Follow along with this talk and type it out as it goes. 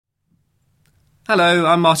Hello,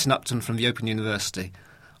 I'm Martin Upton from the Open University.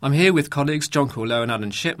 I'm here with colleagues Jonquil, Lowe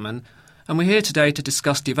and Shipman, and we're here today to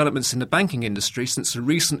discuss developments in the banking industry since the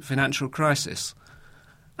recent financial crisis.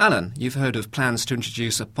 Alan, you've heard of plans to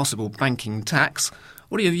introduce a possible banking tax.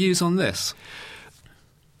 What are your views on this?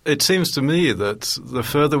 It seems to me that the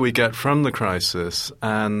further we get from the crisis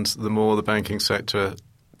and the more the banking sector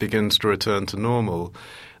begins to return to normal,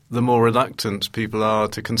 the more reluctant people are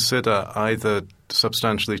to consider either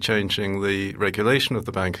substantially changing the regulation of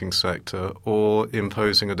the banking sector or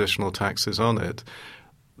imposing additional taxes on it.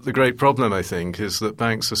 The great problem, I think, is that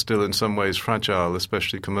banks are still in some ways fragile,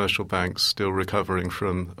 especially commercial banks still recovering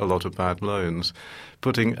from a lot of bad loans.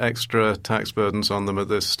 Putting extra tax burdens on them at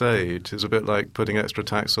this stage is a bit like putting extra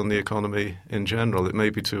tax on the economy in general. It may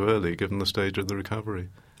be too early given the stage of the recovery.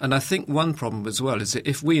 And I think one problem as well is that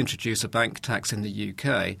if we introduce a bank tax in the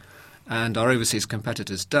UK and our overseas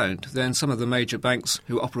competitors don't, then some of the major banks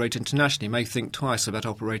who operate internationally may think twice about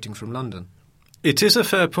operating from London. It is a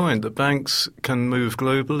fair point that banks can move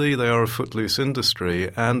globally. They are a footloose industry.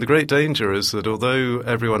 And the great danger is that although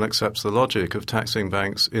everyone accepts the logic of taxing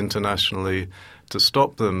banks internationally to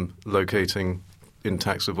stop them locating in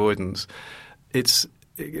tax avoidance, it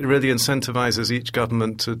really incentivizes each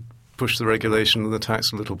government to push the regulation and the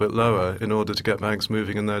tax a little bit lower in order to get banks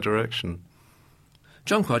moving in their direction.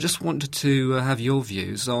 Jonquil, I just wanted to have your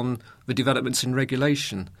views on the developments in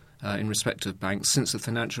regulation in respect of banks since the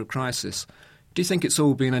financial crisis. Do you think it's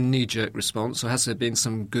all been a knee-jerk response, or has there been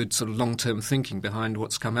some good sort of long-term thinking behind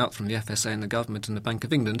what's come out from the FSA and the government and the Bank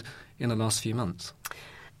of England in the last few months?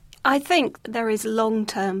 I think there is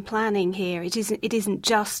long-term planning here. It isn't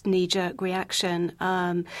just knee-jerk reaction.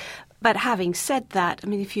 But having said that, I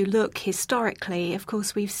mean, if you look historically, of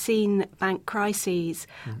course, we've seen bank crises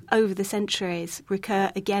over the centuries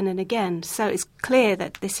recur again and again. So it's clear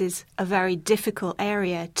that this is a very difficult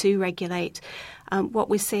area to regulate. What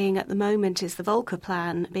we're seeing at the moment is the Volcker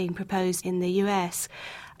plan being proposed in the US.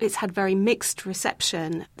 It's had very mixed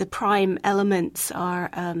reception. The prime elements are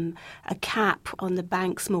a cap on the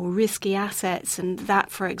bank's more risky assets, and that,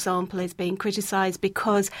 for example, is being criticised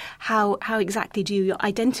because how exactly do you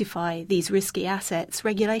identify these risky assets?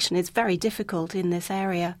 Regulation is very difficult in this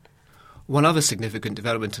area. One other significant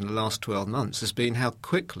development in the last 12 months has been how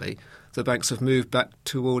quickly the banks have moved back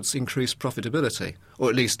towards increased profitability, or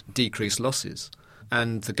at least decreased losses.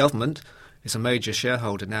 And the government is a major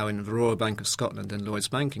shareholder now in the Royal Bank of Scotland and Lloyds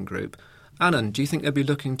Banking Group. Alan, do you think they'll be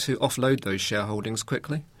looking to offload those shareholdings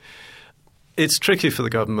quickly? It's tricky for the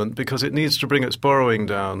government because it needs to bring its borrowing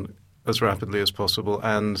down as rapidly as possible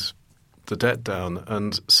and the debt down,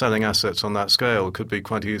 and selling assets on that scale could be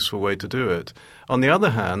quite a useful way to do it. On the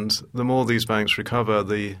other hand, the more these banks recover,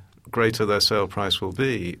 the greater their sale price will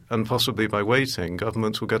be, and possibly by waiting,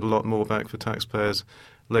 governments will get a lot more back for taxpayers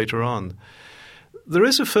later on. There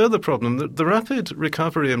is a further problem. The rapid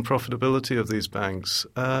recovery and profitability of these banks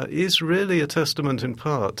is really a testament in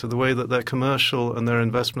part to the way that their commercial and their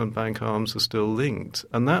investment bank arms are still linked.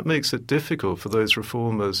 And that makes it difficult for those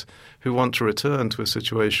reformers who want to return to a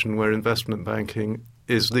situation where investment banking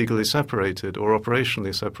is legally separated or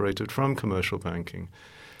operationally separated from commercial banking.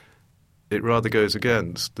 It rather goes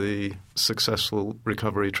against the successful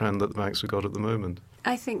recovery trend that the banks have got at the moment.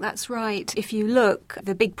 I think that's right. If you look,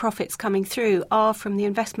 the big profits coming through are from the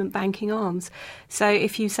investment banking arms. So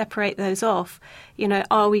if you separate those off,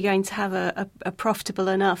 are we going to have a profitable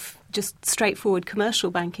enough, just straightforward commercial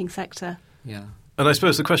banking sector? Yeah. And I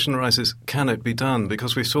suppose the question arises, can it be done?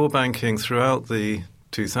 Because we saw banking throughout the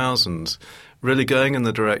 2000s really going in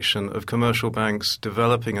the direction of commercial banks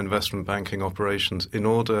developing investment banking operations in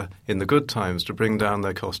order, in the good times, to bring down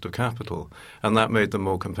their cost of capital. And that made them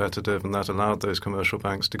more competitive, and that allowed those commercial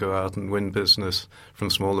banks to go out and win business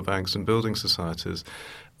from smaller banks and building societies.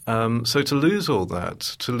 So to lose all that,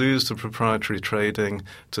 to lose the proprietary trading,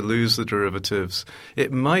 to lose the derivatives,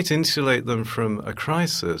 it might insulate them from a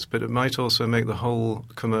crisis, but it might also make the whole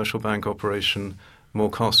commercial bank operation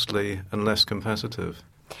more costly and less competitive.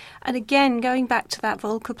 And again, going back to that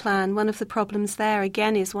Volcker plan, one of the problems there,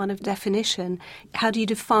 again, is one of definition. How do you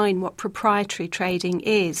define what proprietary trading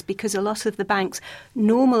is? Because a lot of the bank's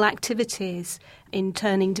normal activities in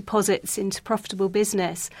turning deposits into profitable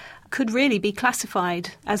business could really be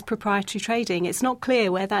classified as proprietary trading. It's not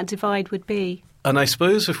clear where that divide would be. And I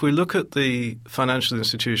suppose if we look at the financial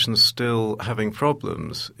institutions still having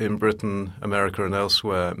problems in Britain, America and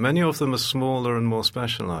elsewhere, many of them are smaller and more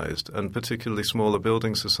specialised, and particularly smaller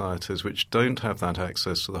building societies which don't have that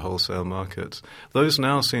access to the wholesale markets. Those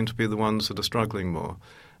now seem to be the ones that are struggling more.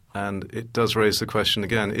 And it does raise the question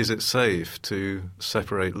again, is it safe to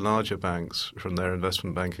separate larger banks from their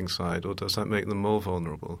investment banking side, or does that make them more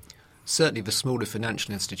vulnerable? certainly the smaller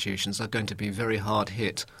financial institutions are going to be very hard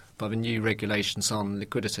hit by the new regulations on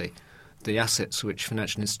liquidity. The assets which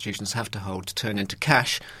financial institutions have to hold to turn into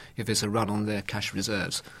cash if there's a run on their cash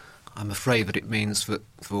reserves. I'm afraid that it means that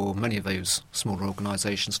for many of those smaller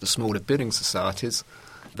organisations, the smaller building societies,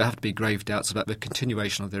 there have to be grave doubts about the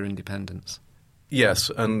continuation of their independence.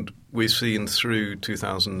 Yes, and we've seen through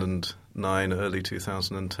 2009, early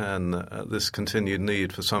 2010, this continued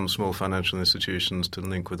need for some small financial institutions to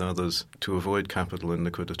link with others to avoid capital and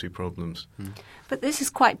liquidity problems. But this is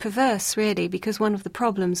quite perverse, really, because one of the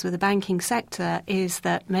problems with the banking sector is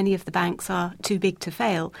that many of the banks are too big to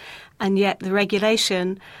fail, and yet the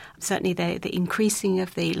regulation, certainly the increasing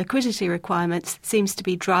of the liquidity requirements, seems to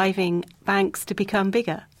be driving banks to become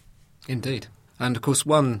bigger. Indeed. And, of course,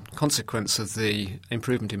 one consequence of the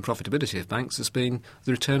improvement in profitability of banks has been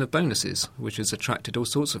the return of bonuses, which has attracted all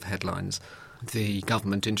sorts of headlines. The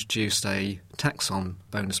government introduced a tax on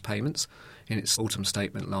bonus payments in its autumn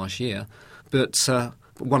statement last year. But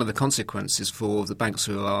one of the consequences for the banks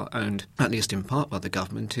who are owned, at least in part by the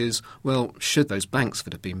government, is, well, should those banks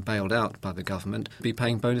that have been bailed out by the government be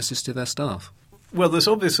paying bonuses to their staff? Well, there's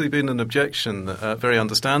obviously been an objection, very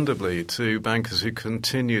understandably, to bankers who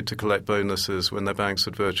continued to collect bonuses when their banks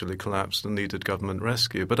had virtually collapsed and needed government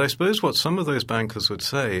rescue. But I suppose what some of those bankers would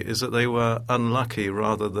say is that they were unlucky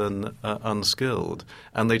rather than unskilled,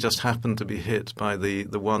 and they just happened to be hit by the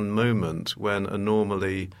one moment when a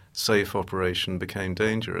normally safe operation became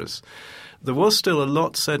dangerous. There was still a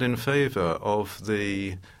lot said in favour of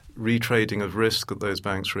the retrading of risk that those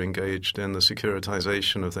banks were engaged in, the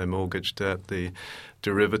securitization of their mortgage debt, the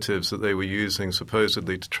derivatives that they were using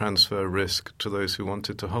supposedly to transfer risk to those who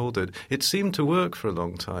wanted to hold it. It seemed to work for a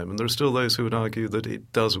long time, and there are still those who would argue that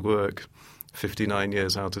it does work 59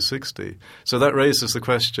 years out of 60. So that raises the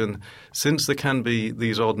question, since there can be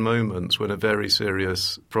these odd moments when a very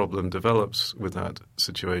serious problem develops with that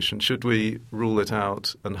situation, should we rule it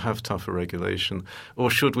out and have tougher regulation, or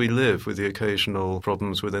should we live with the occasional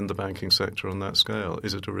problems within the banking sector on that scale?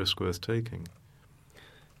 Is it a risk worth taking?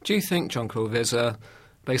 Do you think, Jonquil, there's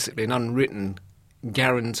basically an unwritten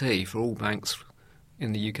guarantee for all banks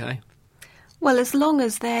in the UK? Well, as long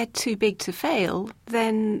as they're too big to fail,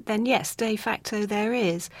 then yes, de facto there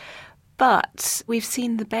is. But we've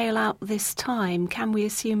seen the bailout this time. Can we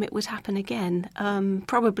assume it would happen again?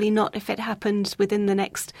 Probably not if it happened within the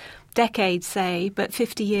next decade, say, but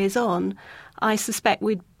 50 years on, I suspect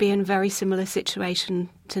we'd be in a very similar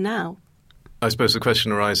situation to now. I suppose the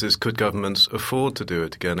question arises, could governments afford to do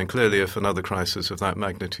it again? And clearly, if another crisis of that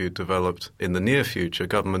magnitude developed in the near future,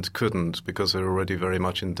 governments couldn't because they're already very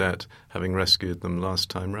much in debt, having rescued them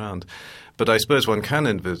last time round. But I suppose one can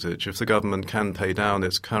envisage, if the government can pay down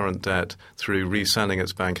its current debt through reselling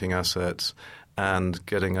its banking assets and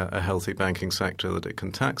getting a healthy banking sector that it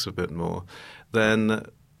can tax a bit more, then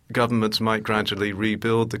governments might gradually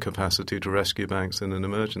rebuild the capacity to rescue banks in an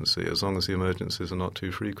emergency, as long as the emergencies are not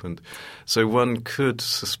too frequent. So one could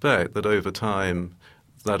suspect that over time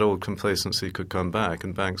that old complacency could come back,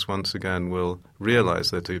 and banks once again will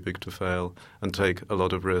realise they're too big to fail and take a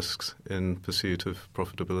lot of risks in pursuit of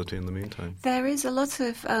profitability in the meantime. There is a lot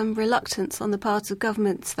of reluctance on the part of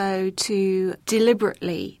governments, though, to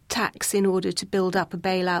deliberately tax in order to build up a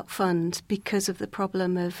bailout fund because of the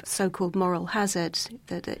problem of so-called moral hazard,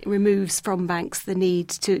 that it removes from banks the need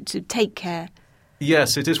to take care.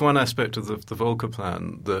 Yes, it is one aspect of the Volcker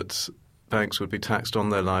plan that banks would be taxed on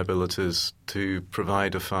their liabilities to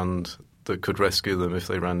provide a fund that could rescue them if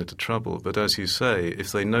they ran into trouble. But as you say,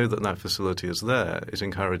 if they know that that facility is there, it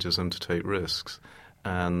encourages them to take risks,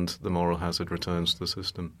 and the moral hazard returns to the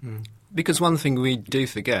system. Because one thing we do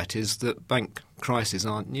forget is that bank crises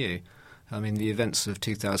aren't new. I mean, the events of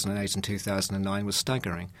 2008 and 2009 were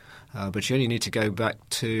staggering. But you only need to go back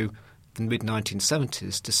to the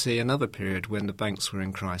mid-1970s to see another period when the banks were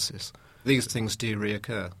in crisis. These things do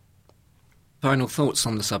reoccur. Final thoughts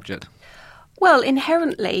on the subject? Well,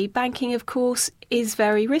 inherently, banking, of course, is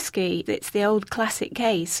very risky. It's the old classic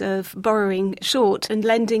case of borrowing short and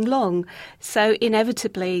lending long. So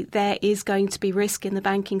inevitably, there is going to be risk in the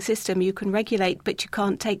banking system. You can regulate, but you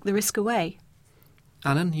can't take the risk away.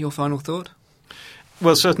 Alan, your final thought?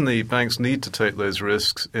 Well, certainly banks need to take those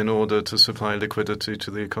risks in order to supply liquidity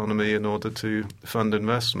to the economy, in order to fund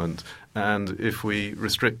investment. And if we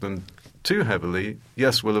restrict them too heavily,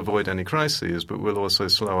 yes, we'll avoid any crises, but we'll also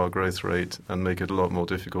slow our growth rate and make it a lot more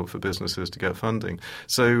difficult for businesses to get funding.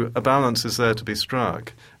 So a balance is there to be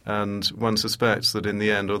struck, and one suspects that in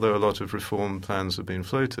the end, although a lot of reform plans have been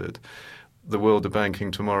floated, the world of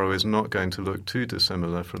banking tomorrow is not going to look too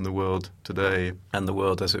dissimilar from the world today and the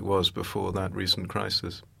world as it was before that recent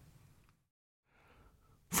crisis.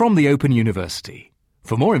 From the Open University.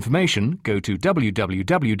 For more information, go to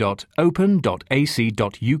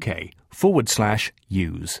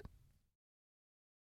www.open.ac.uk/use.